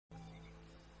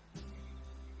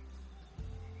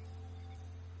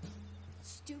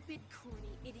Stupid,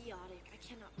 corny, idiotic. I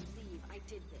cannot believe I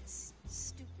did this.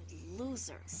 Stupid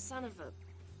loser. Son of a...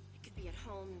 I could be at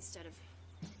home instead of...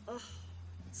 Ugh.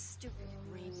 Stupid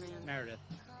Rain Man. Meredith.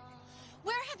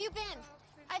 Where have you been?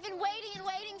 I've been waiting and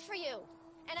waiting for you.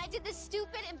 And I did this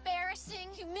stupid, embarrassing,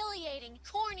 humiliating,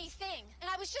 corny thing. And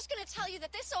I was just gonna tell you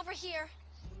that this over here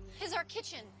is our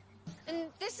kitchen. And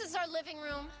this is our living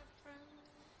room.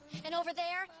 And over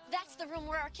there, that's the room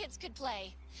where our kids could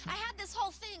play. I had this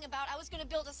whole thing about I was gonna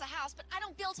build us a house, but I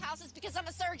don't build houses because I'm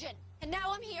a surgeon. And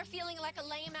now I'm here feeling like a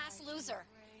lame-ass loser.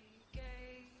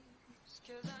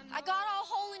 I got all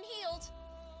whole and healed,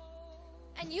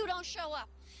 and you don't show up.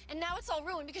 And now it's all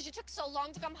ruined because you took so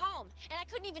long to come home. And I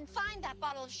couldn't even find that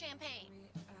bottle of champagne.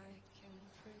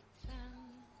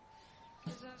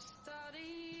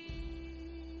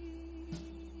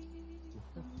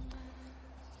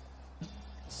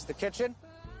 This is the kitchen.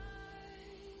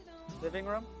 Living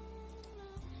room.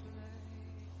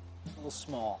 A little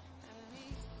small.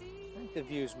 I think the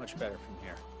view's much better from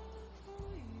here.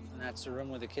 And that's the room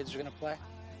where the kids are gonna play?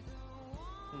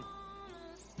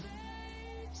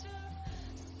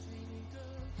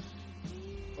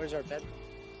 Where's our bedroom?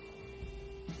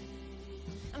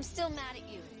 I'm still mad at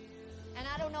you. And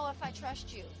I don't know if I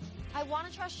trust you. I want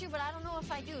to trust you, but I don't know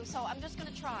if I do. So I'm just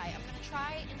going to try. I'm going to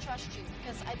try and trust you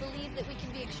because I believe that we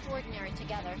can be extraordinary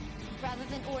together rather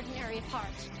than ordinary apart.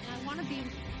 And I want to be...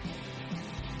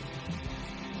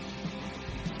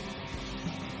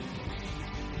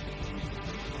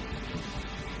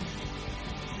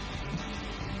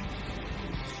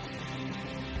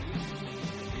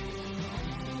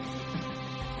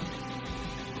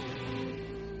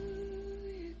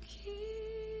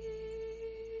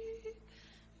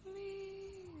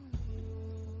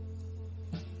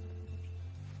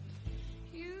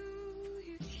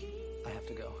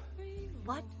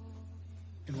 What?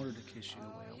 In order to kiss you the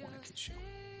way I want to kiss you.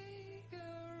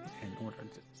 In order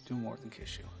to do more than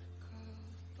kiss you.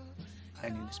 I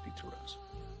need to speak to Rose.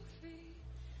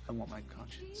 I want my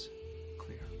conscience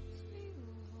clear.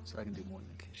 So I can do more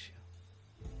than kiss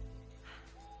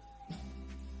you.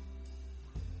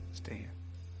 Stay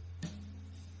here.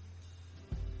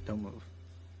 Don't move.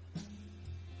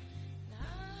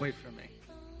 Wait for me.